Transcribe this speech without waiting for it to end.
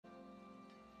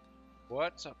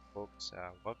What's up, folks?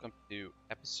 Welcome to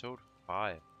episode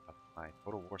 5 of my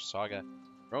Total War Saga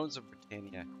Thrones of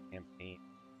Britannia campaign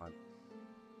on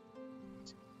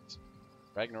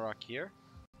Ragnarok here.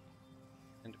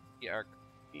 And we are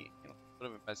in a little bit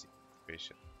of a messy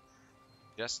situation.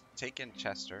 Just taken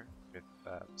Chester with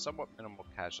somewhat minimal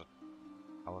casualty.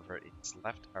 However, it's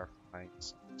left our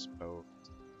flanks exposed.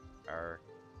 Our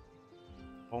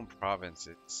home province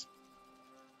is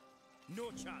no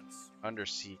chance. Under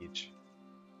siege,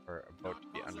 or about to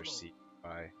be under siege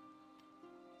by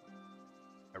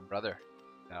our brother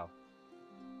now.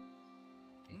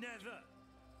 Never.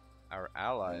 Our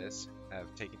allies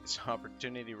have taken this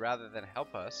opportunity rather than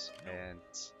help us and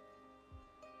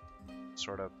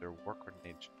sort of their war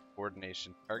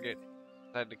coordination target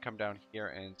decided to come down here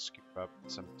and scoop up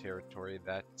some territory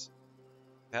that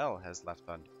Bell has left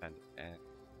undefended and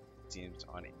seems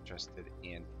uninterested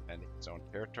in defending his own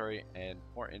territory and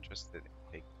more interested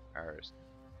in taking ours.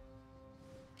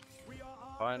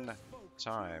 Fun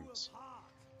times.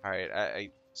 Alright, I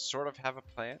sort of have a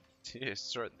plan to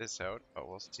sort this out, but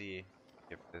we'll see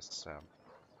if this,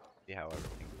 see how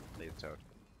everything plays out.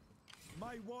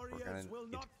 My warriors will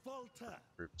not falter.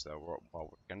 Groups though, we're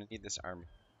gonna need this army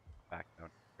back down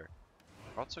here.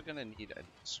 We're also gonna need a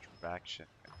distraction,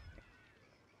 I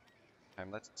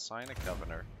think. Let's assign a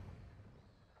governor.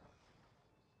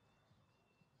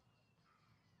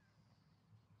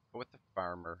 Go with the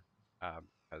farmer,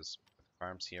 because the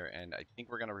farm's here, and I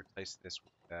think we're gonna replace this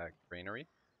with a granary.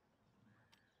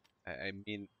 I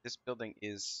mean, this building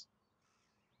is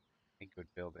a good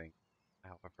building.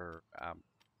 However,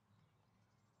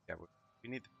 yeah, we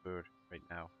need the food right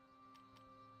now.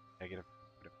 Negative,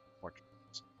 but more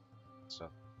troops. So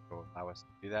will allow us to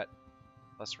do that.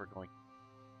 Plus, we're going to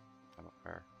some of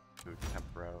our food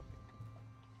temporarily.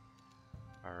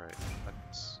 Alright,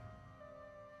 let's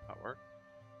not work.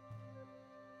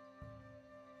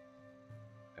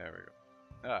 There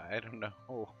we go. I don't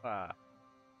know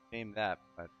name that,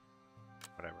 but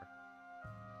whatever.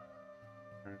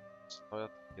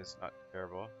 Loyalty is not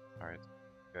terrible. Alright,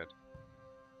 good.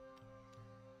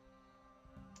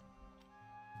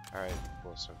 Alright,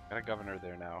 cool. So got a governor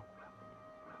there now.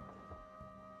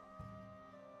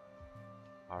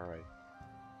 Alright.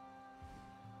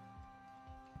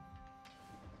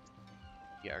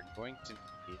 We are going to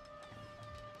need...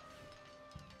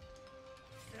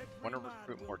 want to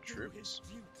recruit more troops.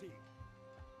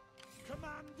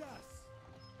 Command us.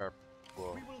 Or,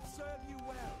 cool. We will serve you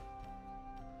well.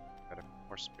 Got a few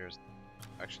more spears.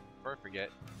 Actually, before I forget,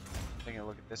 taking a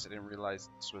look at this, I didn't realize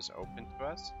this was open to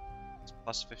us. It's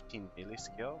plus 15 melee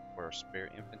skill for spear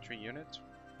infantry units.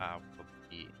 Will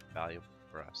be valuable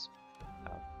for us.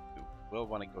 We will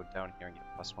want to go down here and get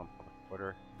plus 1 public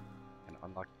order and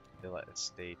unlock the Villa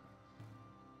Estate.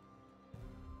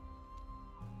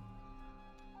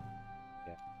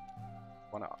 Yeah,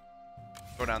 want to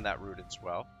go down that route as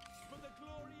well. For the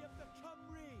glory of the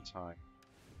Cymru. Time.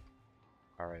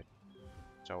 Alright,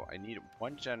 so I need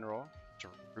one general to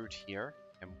recruit here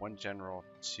and one general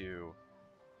to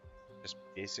just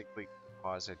basically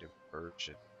cause a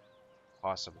diversion,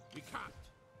 possible. We can't.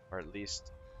 Or at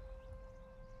least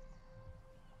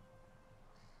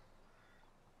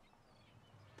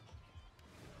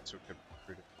so we could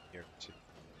recruit it here too.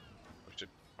 We should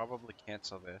probably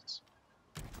cancel this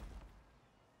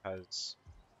because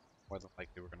more than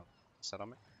likely we're gonna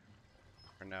settlement.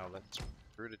 For now, let's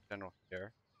recruit a general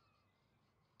here.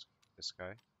 This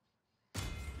guy.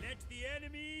 Let the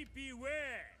enemy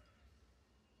beware.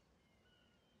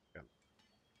 Good.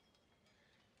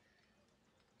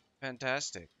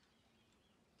 Fantastic.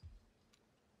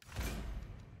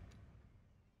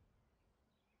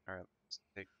 Alright, let's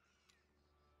take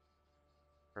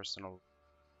personal.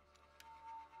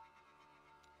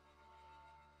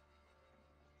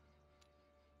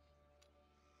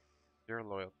 Your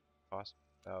loyalty cost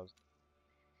 1,000.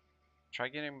 Try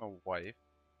getting him a wife.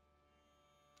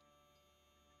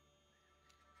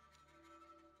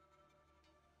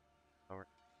 Or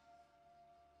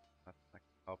not that can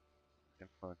help.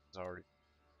 Influence is already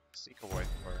seek a wife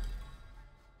for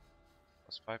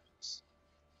 +5.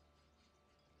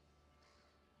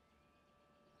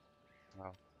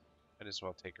 Well, might as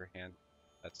well take her hand.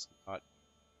 That's not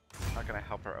gonna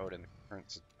help her out in the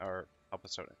current or help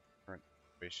us out in the current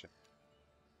situation.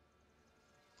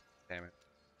 Damn it.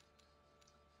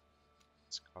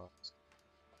 It's cost.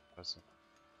 Doesn't.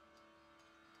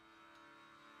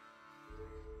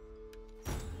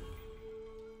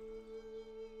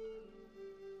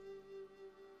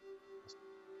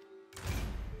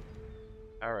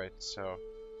 Alright, so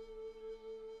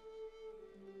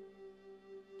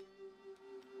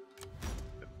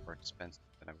good work expensive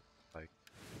than I would like.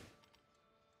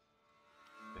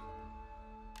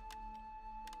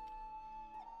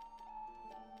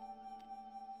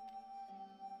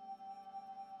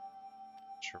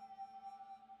 Sure.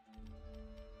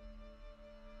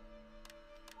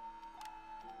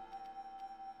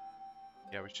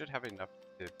 Yeah, we should have enough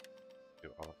to do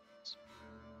all of this.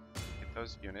 Get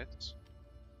those units.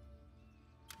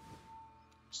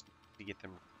 Just need to get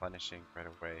them replenishing right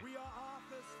away. We are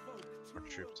Arthur's folk, More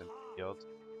true troops of in the heart. field.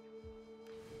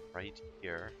 Right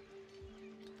here.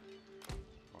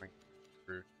 Going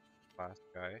through the last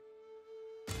guy.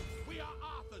 We are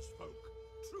Arthur's folk,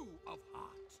 true of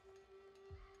heart.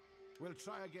 We'll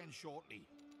try again shortly.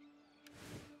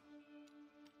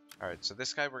 Alright, so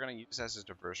this guy we're going to use as a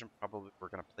diversion. Probably we're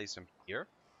going to place him here.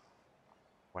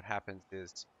 What happens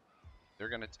is they're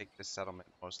going to take this settlement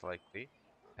most likely,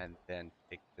 and then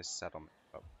take this settlement.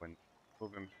 But when you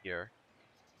move him here,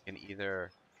 you can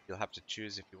either, you'll have to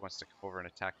choose if he wants to come over and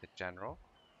attack the general,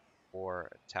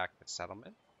 or attack the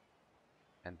settlement.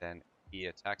 And then if he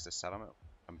attacks the settlement,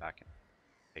 we'll come back and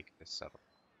take this settlement,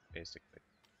 basically.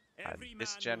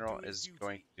 This general is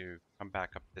going to come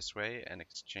back up this way and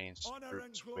exchange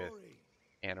troops with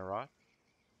Anarot,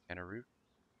 Anarut,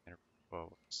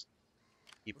 well,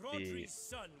 keep the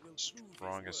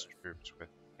strongest troops with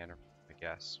Anarut, I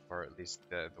guess, or at least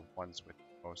the ones with the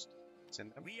most in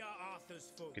them. We are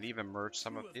Arthur's folk. Could even merge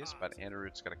some of these, but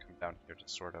Anarut's got to come down here to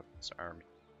sort out this army.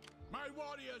 My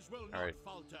warriors will not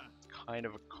falter. Kind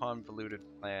of a convoluted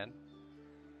plan,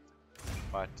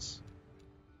 but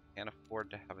can't afford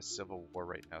to have a civil war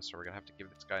right now, so we're gonna have to give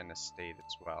this guy an estate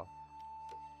as well.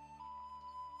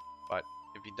 But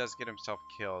if he does get himself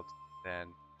killed, then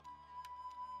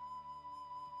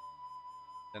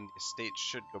the estate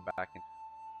should go back into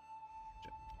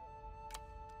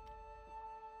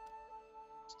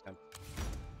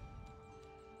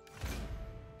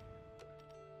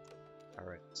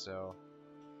Alright, so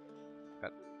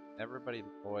got everybody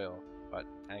loyal, but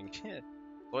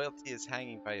loyalty is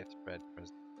hanging by a thread.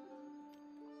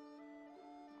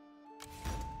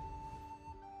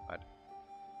 But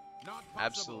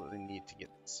absolutely need to get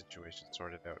this situation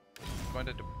sorted out. Go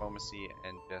into diplomacy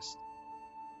and just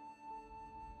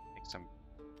make some.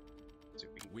 See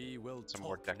if we can get some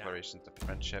more declarations of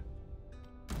friendship.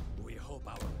 We hope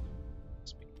our.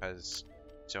 It's because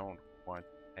we don't want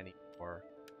any more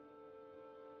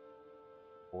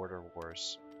border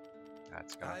wars.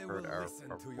 That's gonna hurt our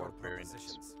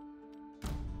warfariness.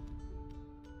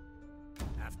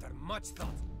 After much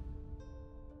thought.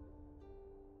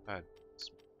 But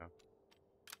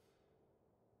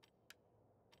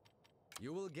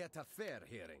you will get a fair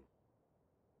hearing.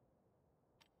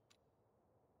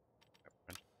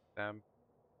 Them.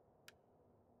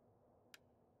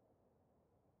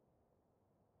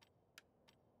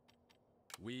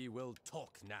 We will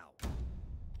talk now.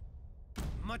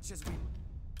 Much as we.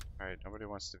 Alright, nobody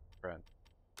wants to be friend.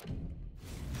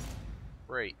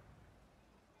 Great.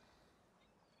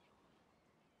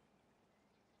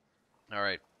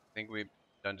 Alright, I think we've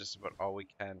done just about all we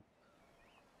can.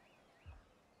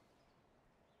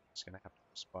 Just gonna have to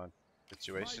respond to the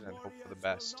situation and hope for the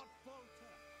best.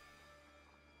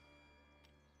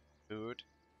 Food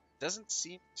doesn't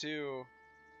seem to.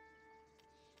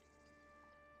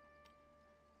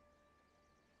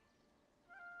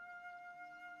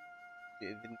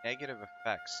 The negative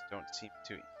effects don't seem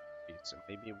to increase, so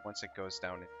maybe once it goes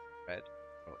down in red,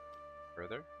 go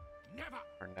further. Never.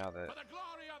 For now, the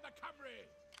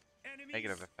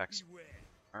negative effects beware.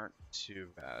 aren't too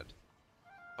bad.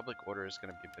 Public order is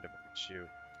going to be a bit of an issue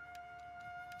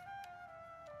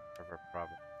for our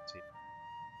province.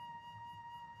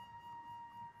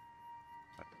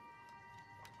 But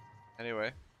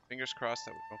anyway, fingers crossed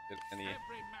that we don't get any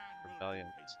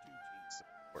rebellions.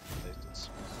 Places.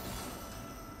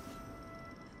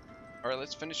 Alright,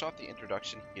 let's finish off the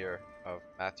introduction here of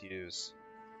Mathews'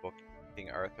 book,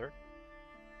 King Arthur,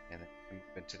 and then move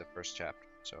into the first chapter.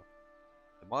 So,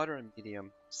 the modern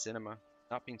medium, cinema,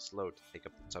 not being slow to take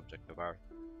up the subject of Arthur.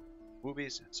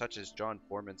 Movies such as John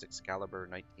Borman's Excalibur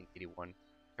 1981,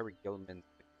 Terry Gilliam's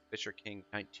The Fisher King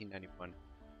 1991,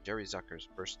 Jerry Zucker's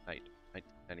First Knight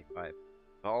 1995 have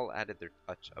all added their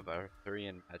touch of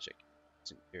Arthurian magic in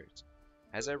recent years.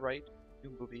 As I write, a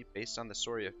new movie based on the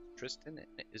story of Tristan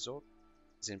and Isolde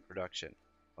is in production,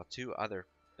 while two other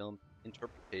film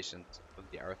interpretations of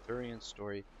the Arthurian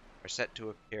story are set to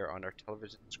appear on our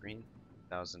television screen in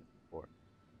 2004.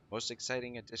 Most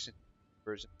exciting addition to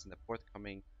versions in the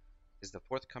forthcoming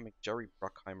Jerry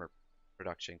Bruckheimer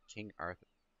production King Arthur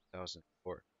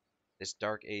 2004. This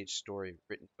dark age story,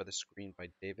 written for the screen by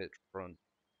David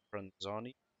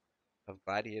Franzoni, of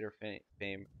gladiator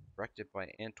fame, directed by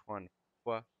Antoine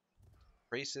Fuqua,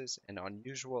 traces an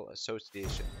unusual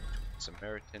association with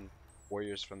Samaritan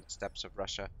warriors from the steppes of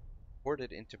Russia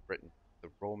ported into Britain. The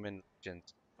Roman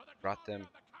legends For the brought glory them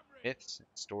of the Cymry! myths and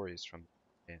stories from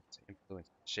and influence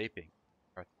shaping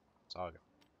the Saga.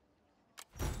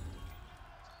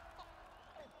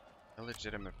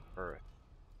 Illegitimate birth.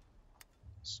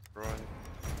 Destroy.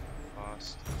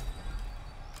 Lost.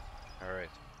 Alright.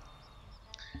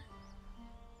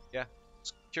 Yeah.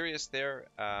 It's curious there.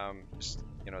 Just,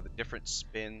 the different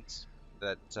spins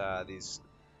that these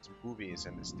movies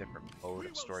and this different mode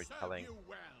of storytelling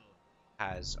Well.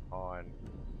 has on.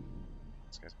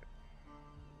 This guy's good.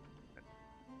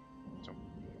 So,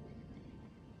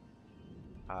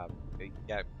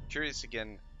 yeah, curious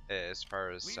again as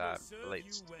far as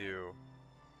relates to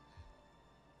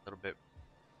a little bit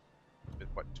with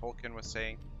what Tolkien was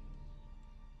saying,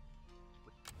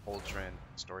 with cauldron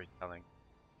storytelling,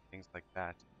 things like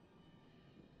that.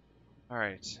 All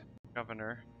right,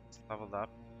 Governor, it's leveled up.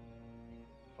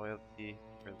 Loyalty,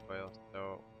 really loyal.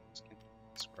 So let's continue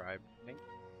to describe things.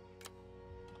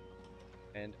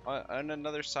 And on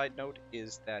another side note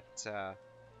is that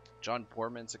John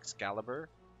Boorman's Excalibur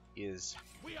is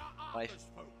my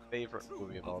favorite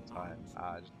movie of all time.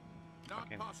 Just Not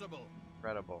possible.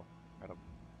 incredible.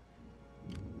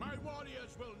 My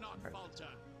warriors will not falter.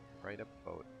 Right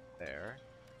about there.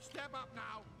 Step up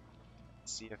now.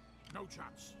 See if No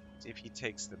chance. he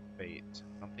takes the bait.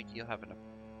 I don't think he'll have enough.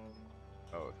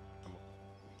 Oh,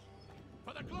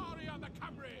 For the glory of the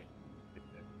Cymry.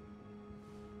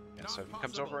 Yeah, so if he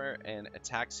comes over and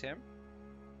attacks him,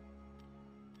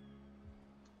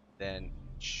 then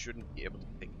he shouldn't be able to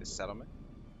take this settlement.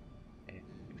 And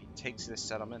if he takes this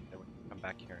settlement, then we can come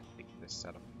back here and take this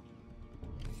settlement.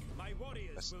 My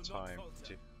warriors Best will time not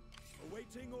falter. to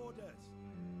Awaiting orders.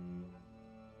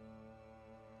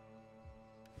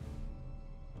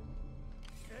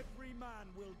 Every man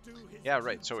will do his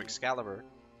right, so duty. Excalibur,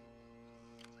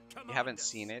 if you haven't Command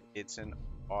seen us. it, it's an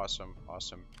awesome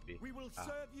movie. We will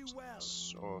serve you well.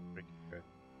 So freaking good.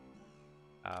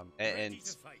 Ready And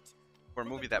to fight. for a For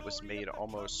movie the that was glory of made the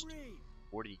almost Cymry.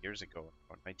 40 years ago,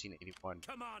 1981,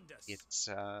 Command us.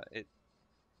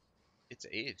 it's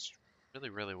aged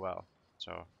really well.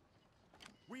 So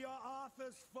We are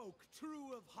Arthur's folk,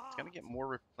 true of heart. it's gonna get more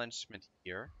replenishment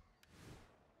here,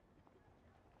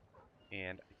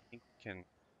 and I think we can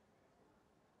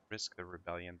risk the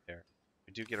rebellion there.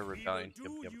 We do get a rebellion,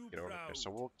 he'll be able to get over there, so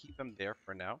we'll keep him there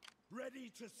for now.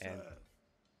 Ready to serve.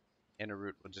 And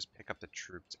Enarut will just pick up the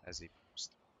troops as he moves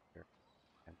here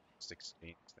and just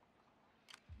exchange them.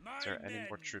 My Is there any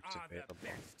more men troops are the available?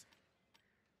 best.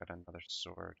 Got another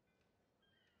sword.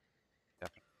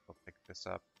 Definitely will pick this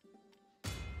up.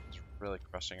 It's really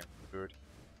crushing our food.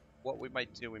 What we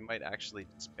might do, we might actually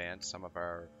disband some of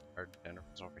our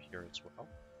generals over here as well.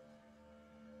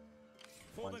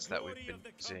 For Ones the that we've glory been of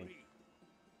the using Cymry.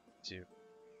 to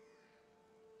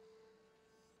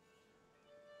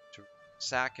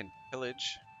sack and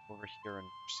pillage over here in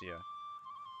Mercia.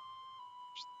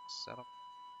 Settle.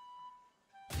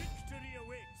 Victory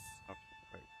awaits. Okay,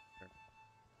 wait. Here.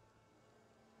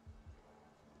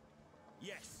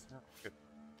 Yes. Oh, good.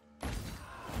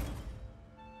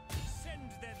 Send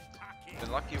them packing.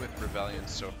 Been lucky with rebellions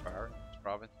so far in this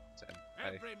province, and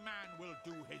I Every man will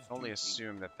do his only duty.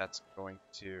 assume that that's going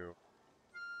to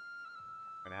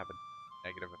have a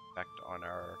negative effect on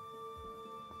our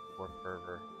war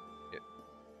fervor.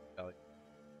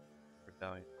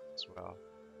 Rebellion as well.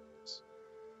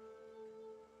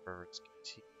 Fervor's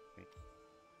continuing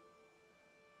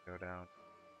to go down.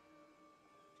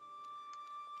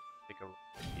 Take a look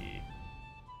at the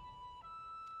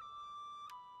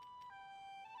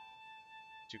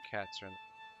two cats are in the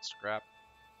scrap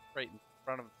right in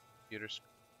front of the computer screen.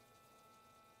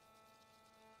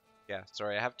 Yeah,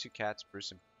 sorry, I have two cats,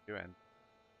 Bruce and Pew, and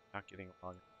not getting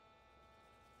along.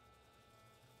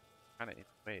 Kind of in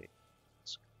the way.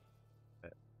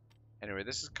 But anyway,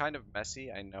 this is kind of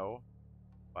messy, I know,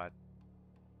 but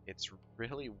it's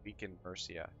really weak in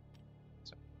Mercia,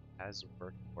 so it has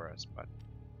worked for us. But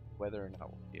whether or not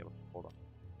we'll be able to hold on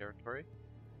to territory,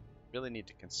 really need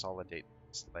to consolidate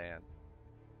this land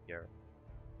here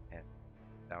and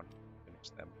down here to finish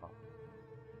them off.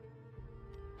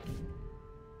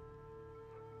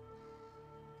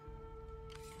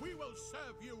 We will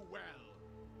serve you well.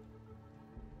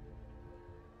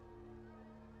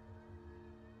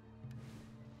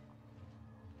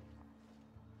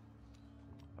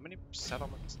 How many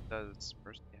settlements does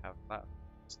Mercia have left?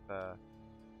 It's the...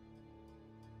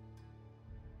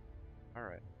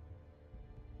 Alright.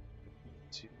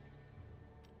 2.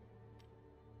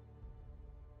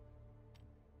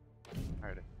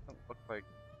 Alright, it doesn't look like...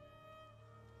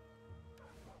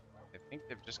 I think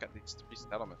they've just got these 3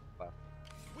 settlements left.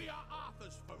 We are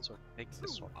Arthur's folk. So take true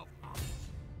this one. of heart.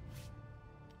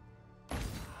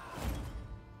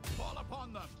 Fall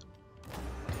upon them.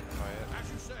 Quiet.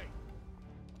 As you say.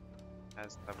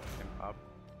 Has leveled him up.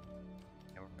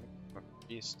 And we're gonna give him a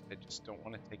feast. I just don't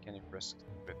want to take any risks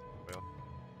with oil.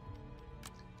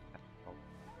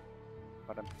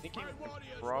 But I'm thinking My we warriors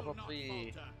could will not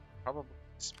probably falter.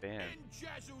 expand In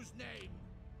Jesu's name.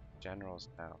 generals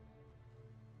now.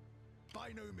 By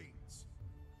no means.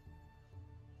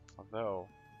 Although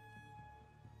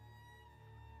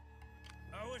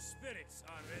Our spirits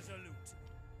are resolute.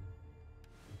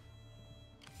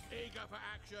 Eager for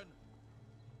action.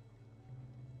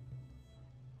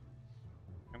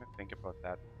 I'm gonna think about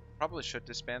that. Probably should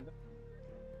disband them.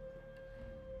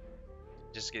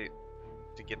 Just to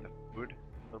get the food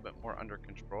a little bit more under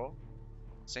control.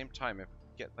 Same time, if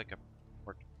we get like a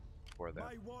more for them,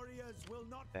 My warriors will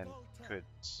not then falter. could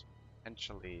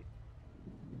potentially.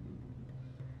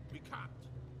 We can't.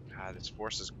 God, this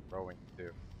force is growing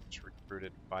too. It's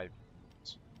recruited 5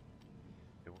 units.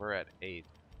 Okay, we're at 8.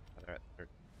 They're at 30.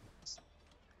 It's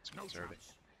No concerning.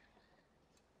 chance.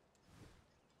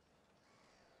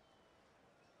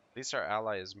 At least our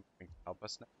ally is moving to help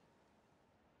us now.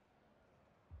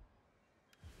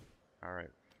 Alright,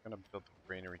 we're gonna build the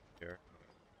granary here.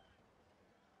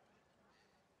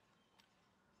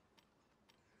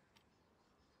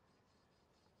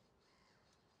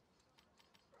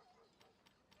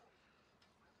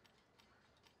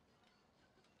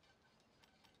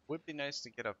 Would be nice to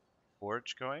get a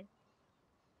forge going.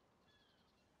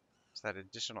 It's that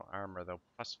additional armor though,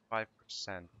 plus 5%.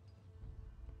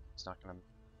 It's not gonna make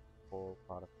a whole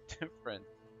lot of difference.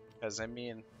 Because I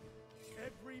mean,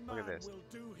 Every look at man this. will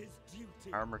do his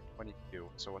duty. Armor 22,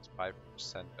 so what's 5%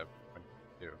 of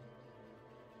 22?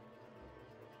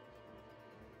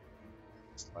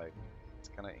 It's like, it's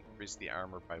gonna increase the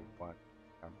armor by 1.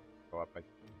 Go up by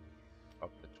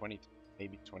up to 22,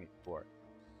 maybe 24.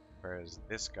 Whereas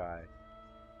this guy,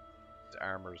 his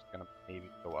armor is gonna maybe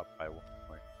go up by 1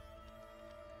 point.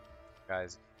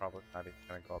 Guys, probably not even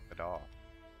gonna go up at all.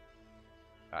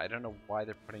 I don't know why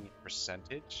they're putting a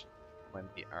percentage when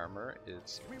the armor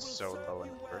is We will so serve low in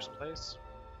you the first well. place.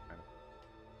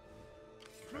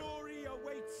 Glory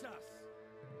awaits us.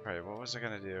 Alright, what was I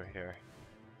gonna do here?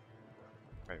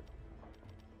 Right.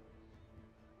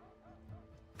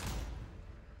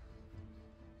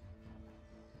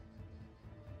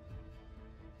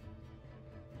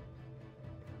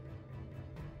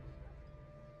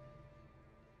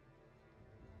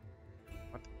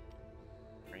 What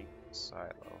the green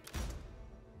silo?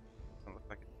 Doesn't look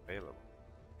like it's available.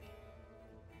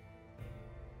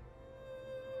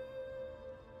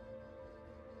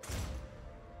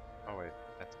 Oh wait,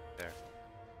 that's there.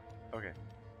 Okay,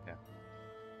 yeah.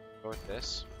 Go with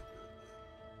this.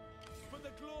 For the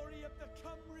glory of the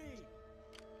Cymry.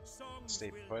 Songs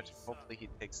Stay will put. be Hopefully he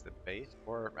sung. takes the bait.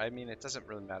 Or, I mean, it doesn't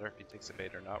really matter if he takes the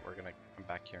bait or not. We're gonna come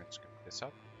back here and scoop this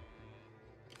up.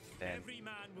 Then Every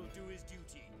man will do his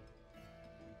duty.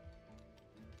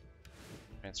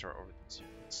 transfer over these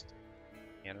units.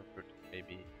 And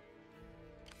maybe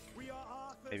We are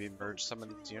Arthur's maybe merge folk, some of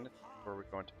true these units heart. before we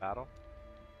go into battle.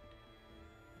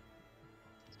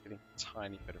 It's getting a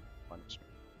tiny bit of punishment.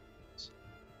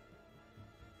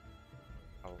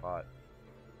 A lot.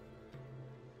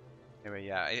 Anyway,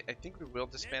 yeah, I think we will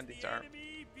disband Let these the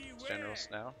enemy beware. generals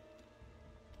now.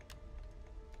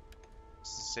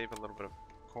 Just to save a little bit of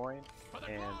coin For the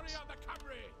and glory of the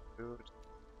Cymry. food.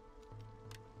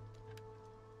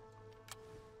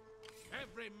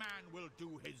 Every man will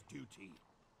do his duty.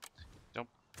 Don't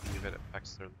believe it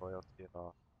affects their loyalty at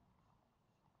all.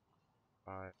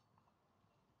 5.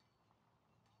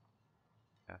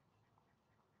 Yeah.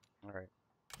 Alright.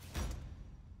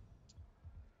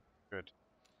 Good.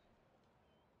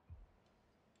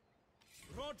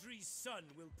 Rodri's son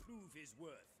will prove his worth.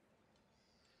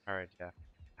 Alright, yeah.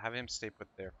 Have him stay put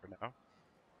there for now.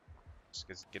 Just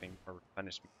because getting more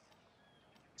replenishment.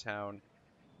 Town.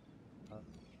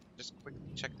 Just quickly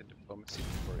check the diplomacy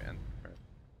before we end the turn.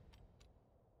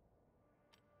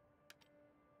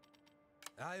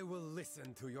 I will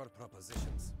listen to your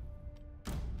propositions.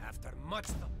 After much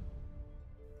thought.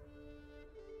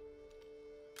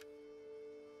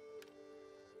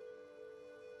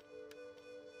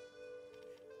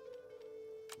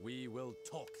 We will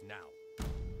talk now.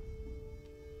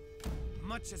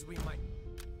 Much as we might.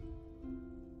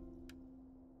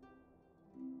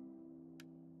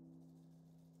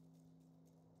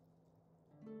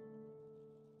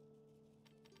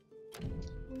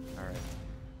 Alright.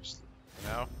 Just for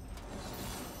now.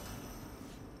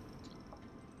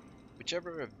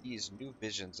 Whichever of these new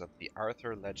visions of the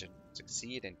Arthur legend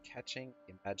succeed in catching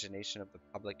the imagination of the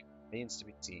public remains to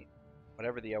be seen.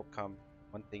 Whatever the outcome,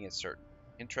 one thing is certain.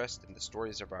 Interest in the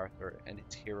stories of Arthur and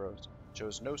its heroes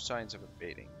shows no signs of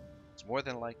abating. It's more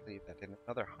than likely that in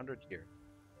another 100 years,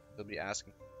 they'll be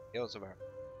asking for tales of Arthur,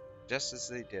 just as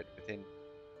they did within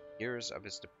years of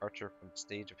his departure from the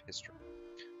stage of history.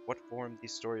 What form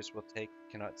these stories will take,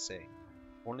 we cannot say.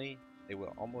 Only they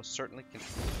will almost certainly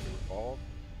continue to revolve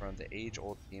around the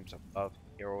age-old themes of love,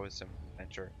 heroism,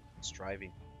 adventure, and striving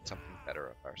for something better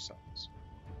of ourselves.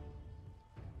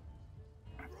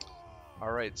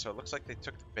 Alright, so it looks like they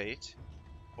took the bait.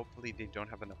 Hopefully they don't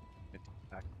have enough movement to get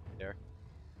back there.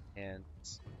 And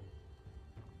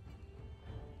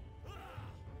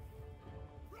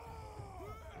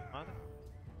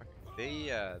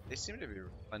they seem to be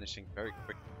replenishing very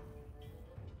quickly.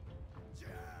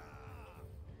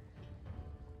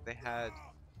 They had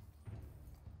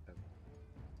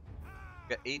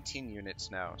we got 18 units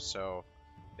now, so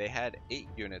they had 8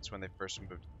 units when they first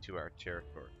moved to our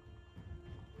territory.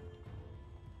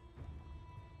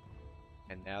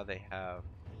 And now they have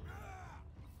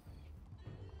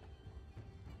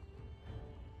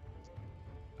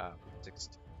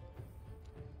 16.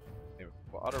 Anyway,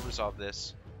 we'll auto-resolve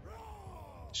this.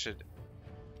 Should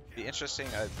be interesting.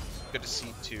 Good to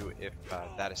see too if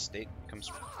that estate becomes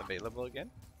available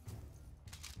again.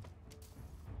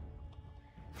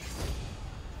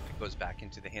 It goes back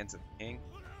into the hands of the king.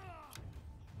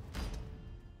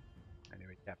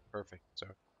 Anyway, yeah, perfect. So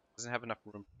it doesn't have enough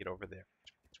room to get over there.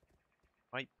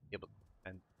 Might be able to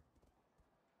defend.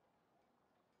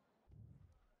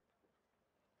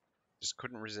 Just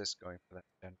couldn't resist going for that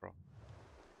general.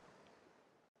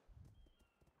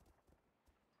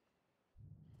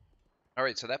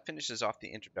 Alright, so that finishes off the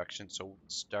introduction, so we'll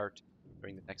start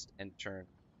during the next end turn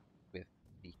with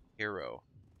the hero,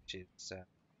 which is the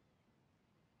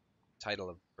title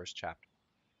of the first chapter.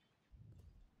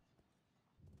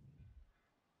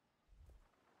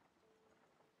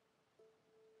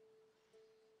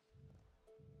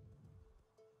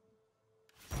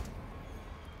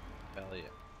 Hell yeah.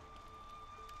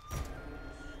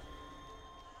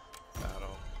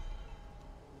 Battle.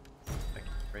 Like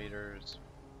raiders.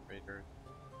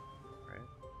 Right?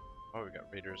 Oh, we got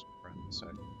raiders on the side.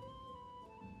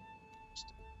 Just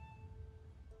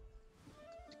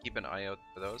to keep an eye out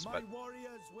for those, but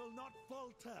warriors will not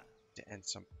falter. to end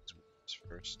some of these wars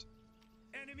first.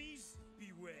 Enemies,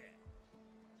 beware.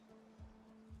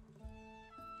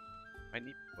 I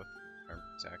need both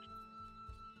armies actually.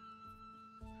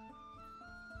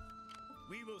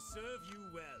 We will serve you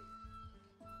well.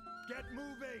 Get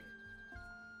moving.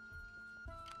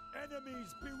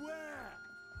 Enemies, beware.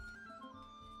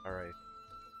 Alright.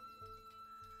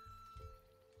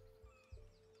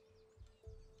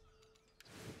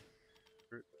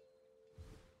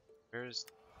 Where's...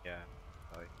 yeah.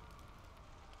 Probably.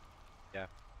 Yeah.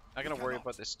 Not gonna worry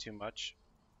about this too much.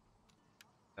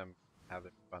 Them have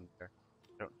it fun there.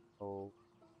 I don't know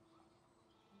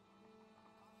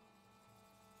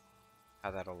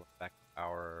how that'll affect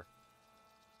our...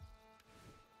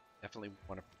 Definitely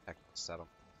want to protect the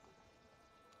settlement.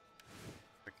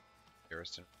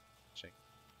 Garrison. I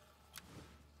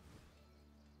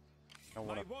don't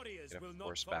want My to warriors get will a not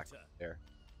force back falter. there.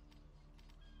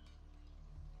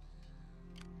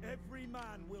 Every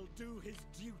man will do his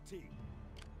duty.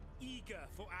 Eager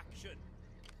for action.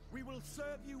 We will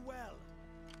serve you well.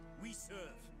 We serve.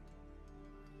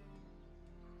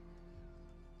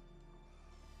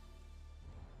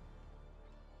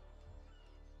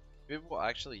 Maybe we'll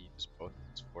actually use both of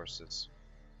these forces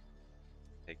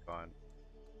to take on.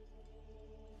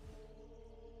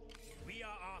 We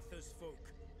are Arthur's folk,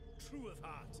 true of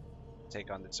heart.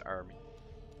 Take on this army.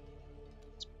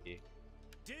 Let's be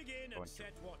Dig in going and to-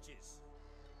 set watches.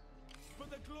 For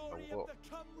the glory we'll of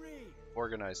the Cymry.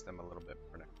 organize them a little bit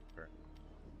for next turn.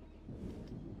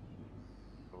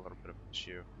 A little bit of an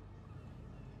issue.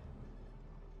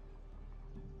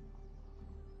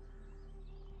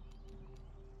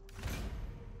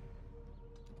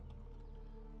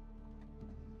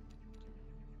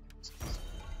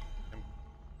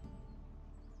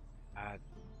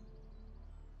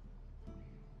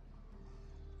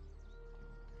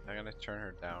 I'm gonna turn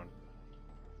her down.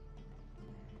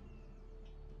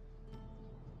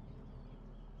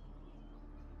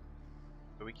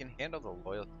 But we can handle the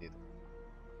loyalty.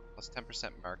 Plus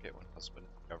 10% market when husband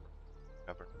is covered.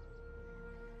 10%.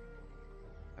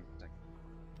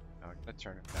 No, I'm gonna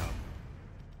turn it down.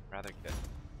 Rather get.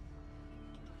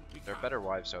 There are better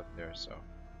wives out there, so.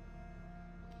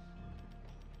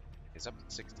 It's up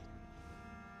to 60.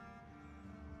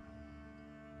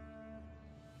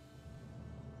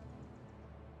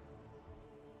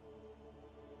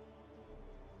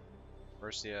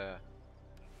 Mercia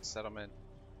settlement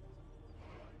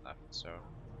left, so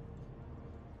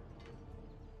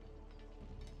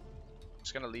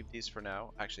just gonna leave these for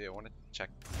now. Actually, I want to check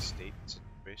the state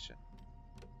situation.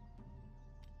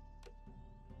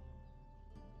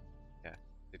 Yeah,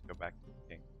 did go back to the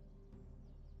king.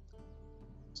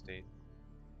 State.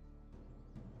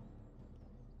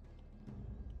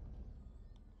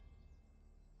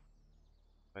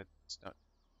 But it's not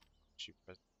cheap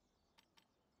president.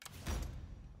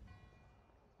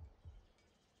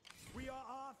 We are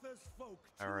Arthur's folk.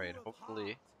 Alright, true of hopefully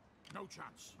heart. No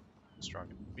chance. strong.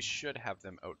 We should have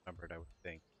them outnumbered, I would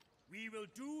think. We will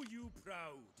do you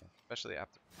proud. Yeah, especially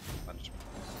after punishment.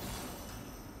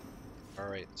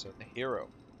 Alright, so the hero.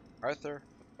 Arthur,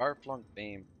 of far-flung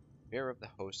fame, bearer of the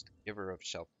host, giver of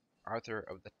shelter. Arthur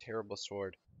of the terrible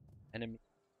sword, enemy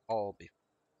all before.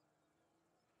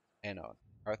 Anon,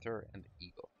 Arthur and the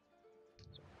eagle.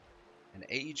 So, an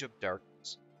age of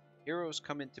darkness. Heroes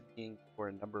come into being for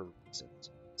a number of reasons.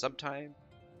 Sometimes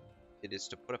it is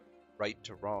to put a right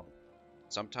to wrong.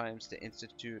 Sometimes to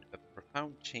institute a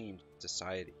profound change in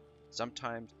society.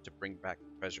 Sometimes to bring back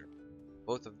treasure,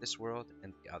 both of this world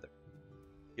and the other.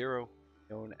 Hero,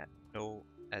 known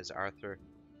as Arthur,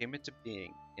 came into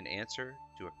being in answer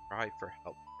to a cry for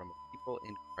help from a people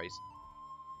in crisis.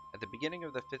 At the beginning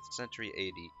of the 5th century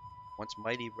AD, once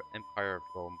mighty empire of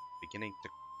Rome, beginning to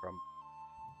crumble,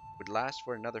 would last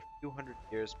for another few hundred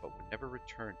years but would never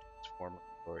return to its former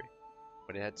glory.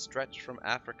 When it had stretched from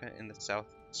Africa in the south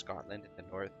to Scotland in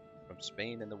the north, from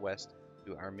Spain in the west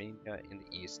to Armenia in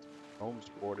the east, Rome's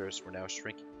borders were now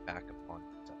shrinking back upon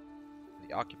itself.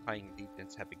 The occupying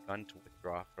legions had begun to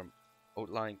withdraw from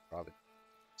outlying provinces,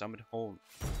 summoned home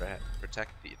to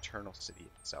protect the eternal city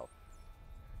itself.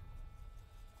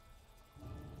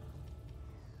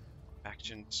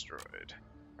 Faction destroyed.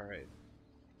 Alright.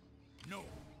 No.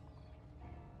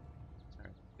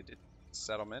 Alright, they did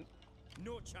settlement.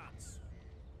 No chance.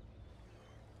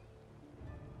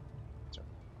 Sorry,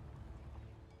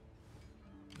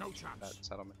 No that chance.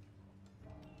 settlement.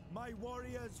 My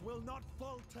warriors will not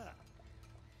falter.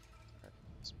 Alright,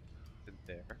 so did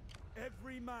there.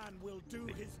 Every man will do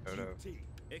Take his photo. duty.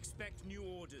 Expect new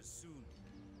orders soon.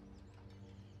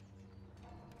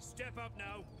 Step up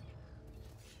now.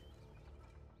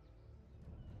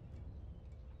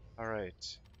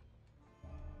 Alright.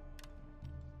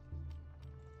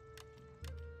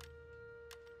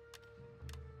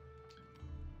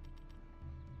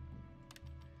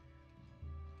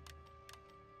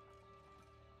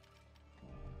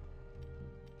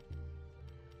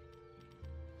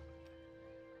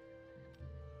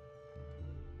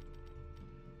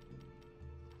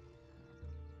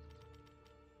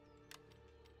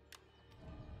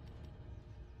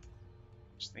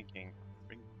 Just thinking,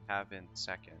 bring Cav in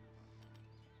second.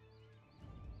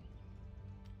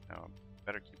 No,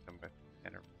 better keep them with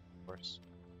Tanner, of course.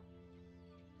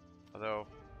 Although,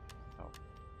 no,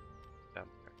 down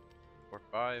there.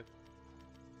 4-5,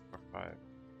 4-5.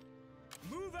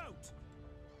 Move out.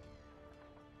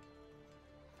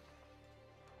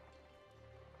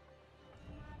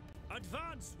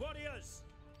 Advance, warriors.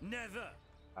 Never.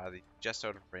 The just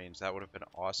out of range. That would have been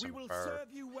awesome We will if our serve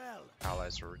you well.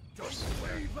 allies were Don't reinforcing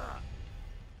there. waver.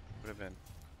 Would have been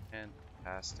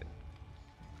fantastic.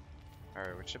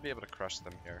 Alright, we should be able to crush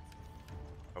them here.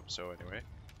 Hope so, anyway.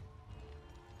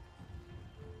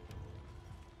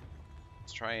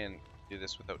 Let's try and do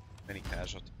this without many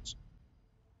casualties.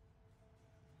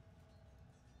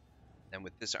 And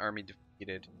with this army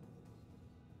defeated,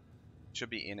 should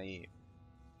be in a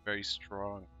very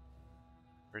strong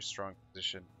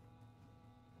position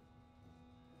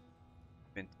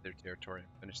into their territory and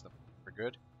finish them for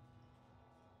good.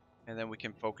 And then we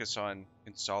can focus on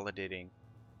consolidating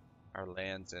our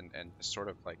lands and just sort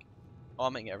of like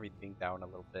calming everything down a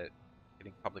little bit,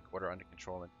 getting public order under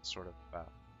control and sort of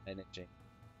managing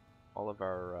all of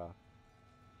our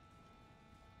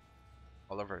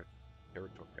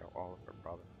territory, all of our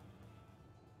province.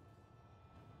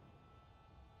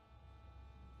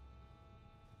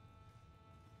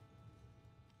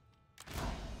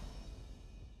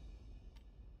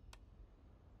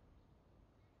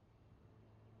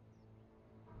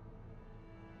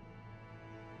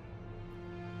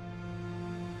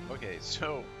 Okay,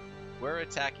 so we're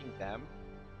attacking them,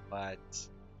 but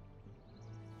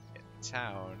the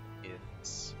town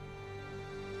is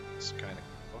kind of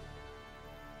cool.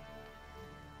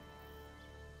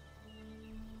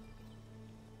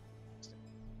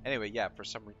 Anyway, yeah, for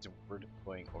some reason we're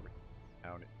deploying over to the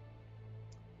town.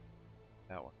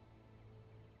 That one.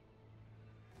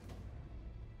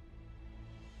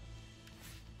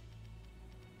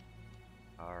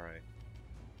 Alright.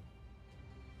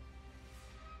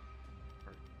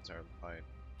 It's our line.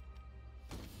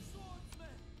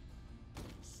 Swordsmen!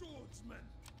 Swordsmen!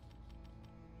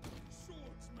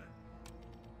 Swordsmen!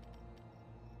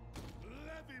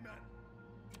 Levymen!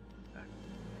 Back.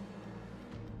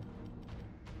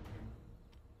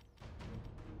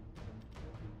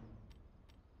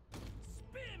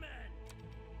 Spearmen!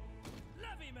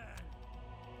 Levyman!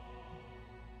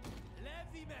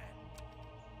 Levyman!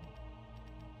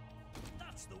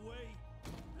 That's the way!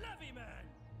 Levyman!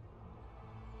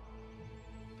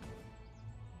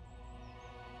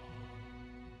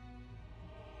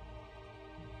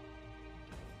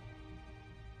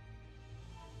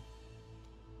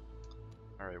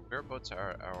 Alright, whereabouts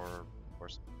are our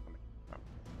forces coming from?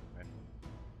 Right.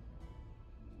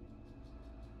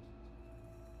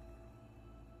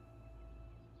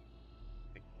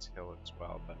 I think it's hill as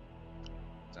well, but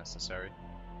it's necessary.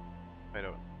 If I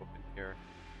don't open here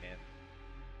and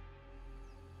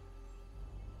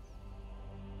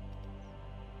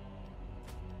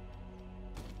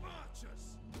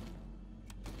Archers!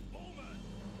 Bowmen!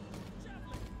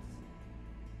 Javelins!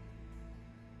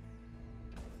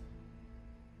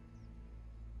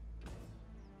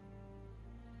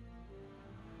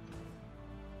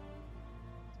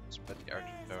 spread the archers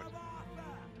Days out. of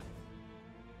Arthur!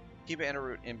 Keep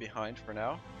Route in behind for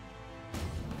now.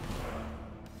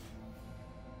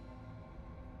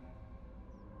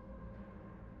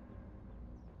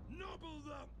 Nobble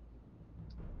them!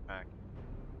 Back.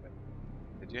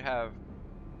 They do have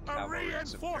A cavalry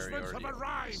reinforcements have superiority over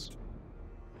arrived! us.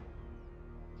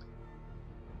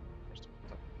 First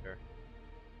one's up here.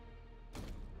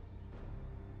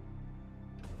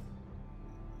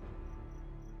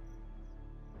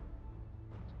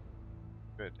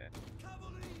 Good, and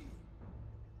Cavalry!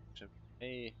 should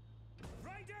be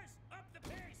Riders, up the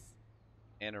pace!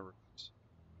 and a route.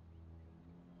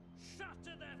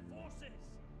 Shatter their forces!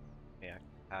 Yeah,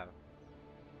 I have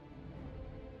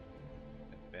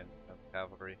advance of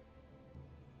cavalry.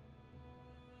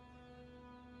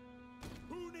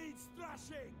 Who needs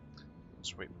thrashing?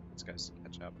 Just wait for these guys to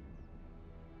catch up.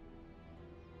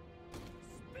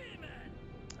 Spearmen!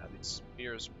 These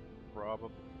spears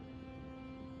probably.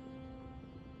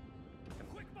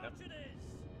 Quick Yep. march it is!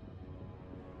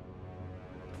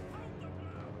 Pound the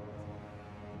ground!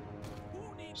 Who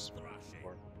needs thrashing?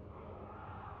 Or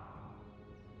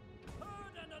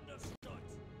Heard and understood!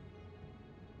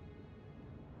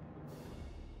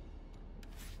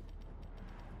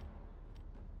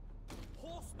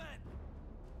 Horsemen!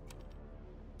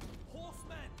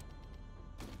 Horsemen!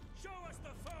 Show us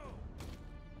the foe!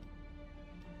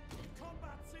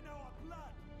 Combat's in our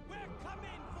blood! We're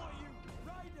coming for you!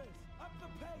 Riders, up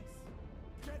the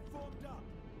pace! Get formed up!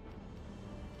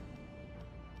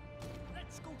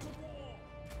 Let's go to war!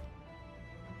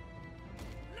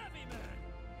 Levyman!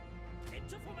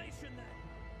 Into formation then!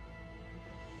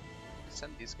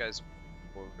 send these guys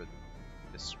over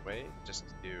this way just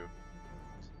to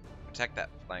protect that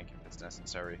flank if it's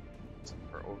necessary.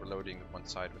 For overloading one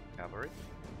side with cavalry.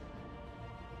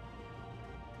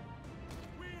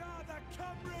 We are the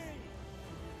Cymry!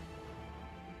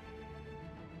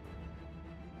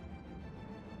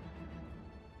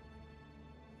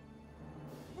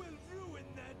 We'll ruin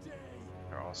their day!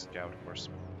 They're all scout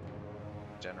horsemen.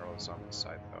 Generals on the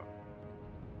side though.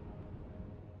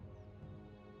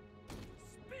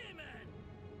 Spearmen!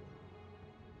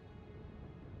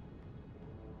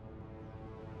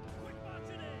 Quick march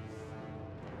it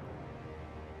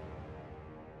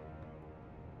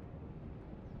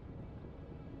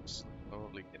is!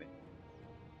 Slowly getting.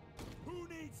 Who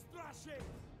needs thrashing?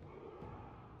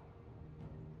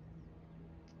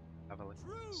 Cavalry.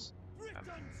 True!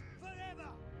 Britons forever!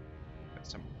 Got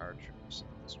some archers.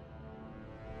 This one.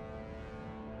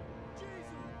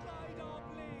 Jesus, guide our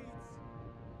blades!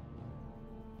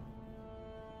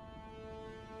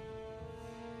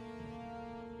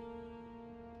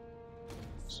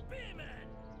 Spearmen!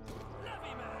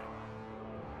 Levyman!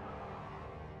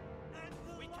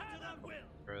 We can and will!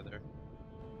 Further.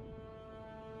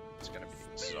 It's gonna be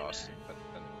exhausting, but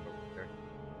then over there.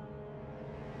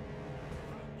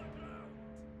 Pound the ground!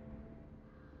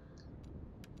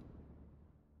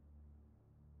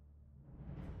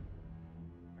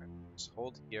 Alright, just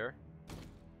hold here.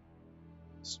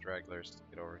 Stragglers to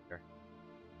get over here.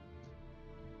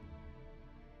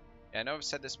 Yeah, I know I've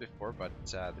said this before, but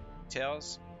the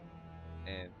details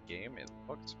in the game, it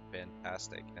looks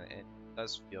fantastic, and it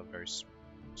does feel very smooth.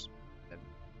 And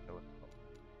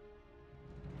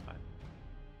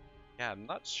yeah, I'm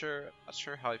not sure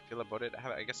how I feel about it.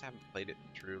 I guess I haven't played it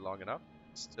through long enough.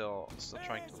 Still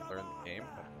trying to learn the game,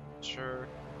 but I'm not sure if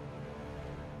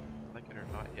I like it or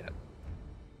not yet.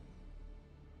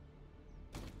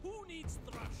 needs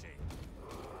thrashing?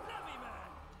 Levy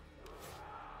man!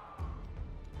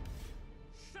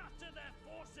 Shatter their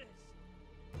forces!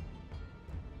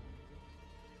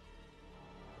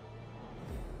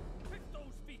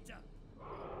 Pictos Vita!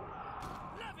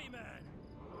 Levy man!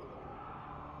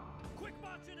 Quick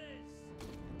march it is!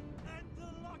 And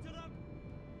the lot of them!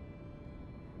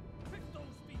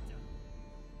 Pictos Vita!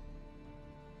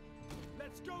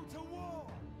 Let's go to war!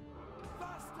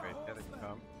 Faster, Right, gotta horsemen!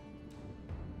 come.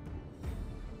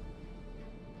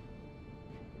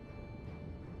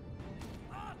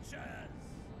 Archers!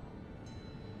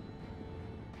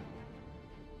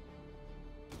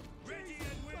 Ready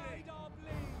and willing! Our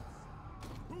blades!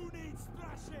 Who needs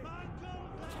thrashing? Mangle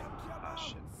them! Check your Ah,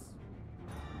 shit. mounts!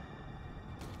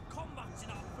 Combat's in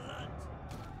our blood!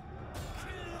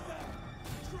 Kill them!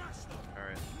 Trash them!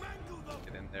 Alright, Mangle them!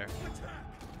 get in there. Attack!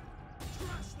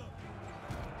 Trash them!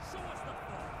 Show us the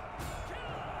foe!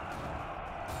 Kill them!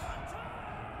 Attack!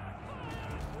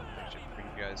 Fire! Should bring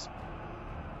you guys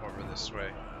over this way.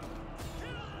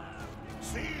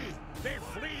 See, they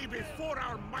flee before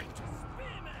our might.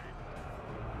 Spearmen!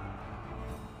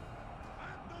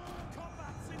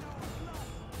 Combat's in our blood!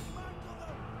 Mangle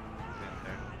them! Get in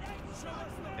there. Show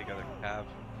us the Take other cav.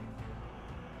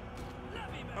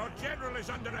 Levy men! Our general is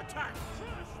under attack.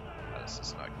 Crush them! This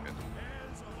is not good.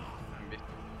 Hands of Arthur!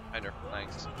 Behind our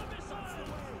flanks, For the missiles!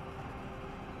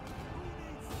 Who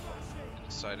needs thrashing?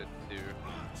 decided to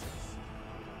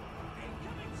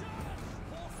Incoming charge!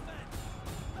 Horsemen!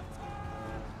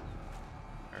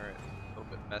 Alright, a little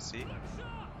bit messy.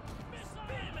 Shot!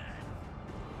 Spearmen!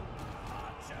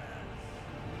 Archers!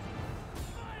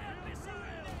 Fire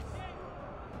missiles!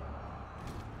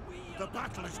 We The are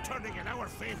battle is turning in our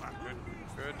favor. Good,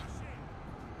 good.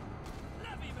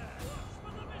 Levy men! Watch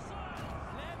for the missiles!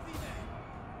 Levy men!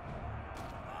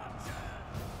 Archers!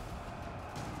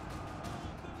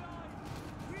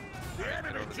 The Alright, get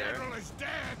enemy over there. general is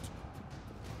dead.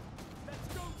 Let's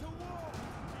go to war!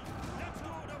 Let's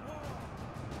go to war!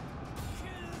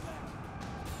 Kill them!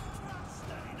 Crush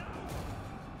them now!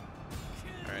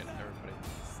 Kill Alright, them! everybody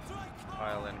Strike hard!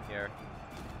 pile in here.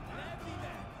 Levy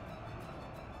men!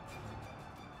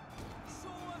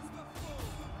 Show us the foe!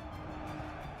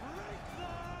 Break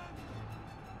them!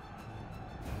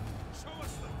 Show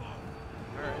us the foe.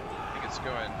 Alright, I think it's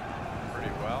going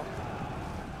pretty well.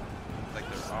 Like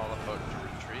they're all about to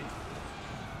retreat.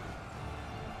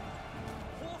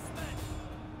 Horsemen!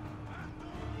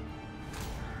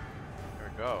 There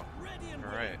we go. Ready and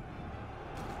Alright.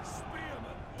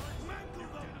 Spearmen!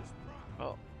 Mangle them!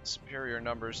 Well, superior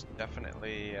numbers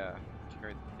definitely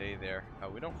carried the day there.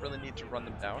 We don't really need to run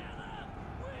them down.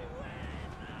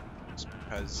 Just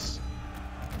because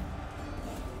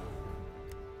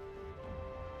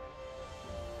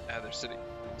they're sitting,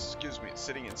 excuse me,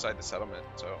 sitting inside the settlement,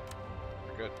 so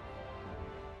we're good.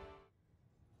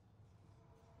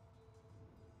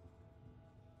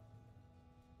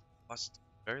 Lost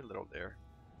very little there.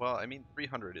 Well, I mean,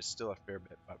 300 is still a fair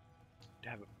bit, but we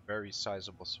have a very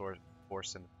sizable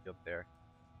force in the field there.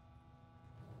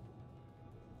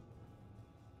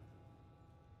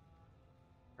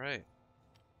 Right.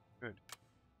 Good.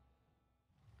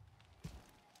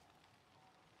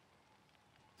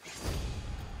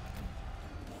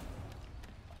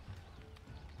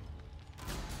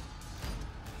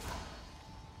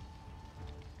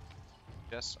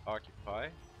 Just occupy.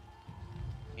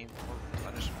 Aim for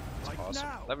replenishment. That's Like awesome.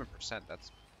 now. 11%.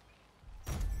 That's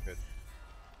good.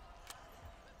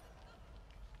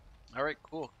 All right,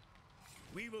 cool.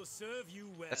 We will serve you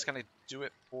well. That's gonna do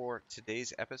it for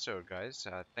today's episode, guys.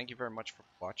 Thank you very much for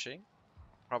watching.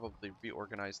 Probably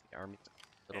reorganize the army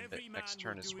a little Every bit man next will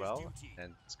turn do as his well, duty.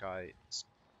 and this guy is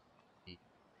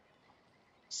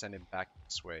send him back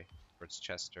this way towards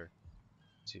Chester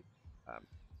to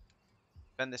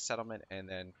defend this settlement, and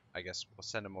then I guess we'll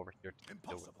send him over here to deal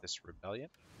with Impossible. this rebellion.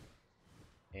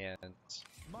 And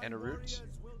My en route, warriors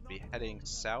will not be heading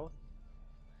south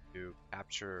to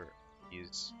capture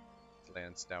these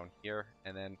lands down here,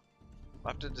 and then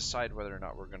we'll have to decide whether or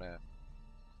not we're gonna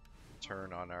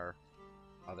turn on our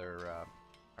other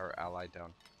our ally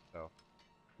down. So,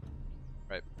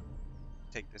 right,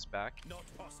 take this back. Not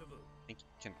possible. I think you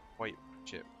can quite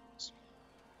reach it. It's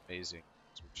amazing.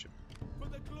 So we should For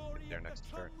the glory there of next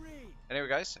the turn. country. Anyway,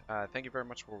 guys, thank you very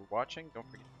much for watching. Don't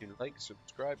forget to like,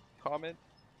 subscribe, comment,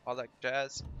 all that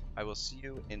jazz. I will see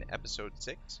you in episode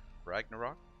 6,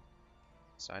 Ragnarok.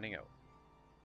 Signing out.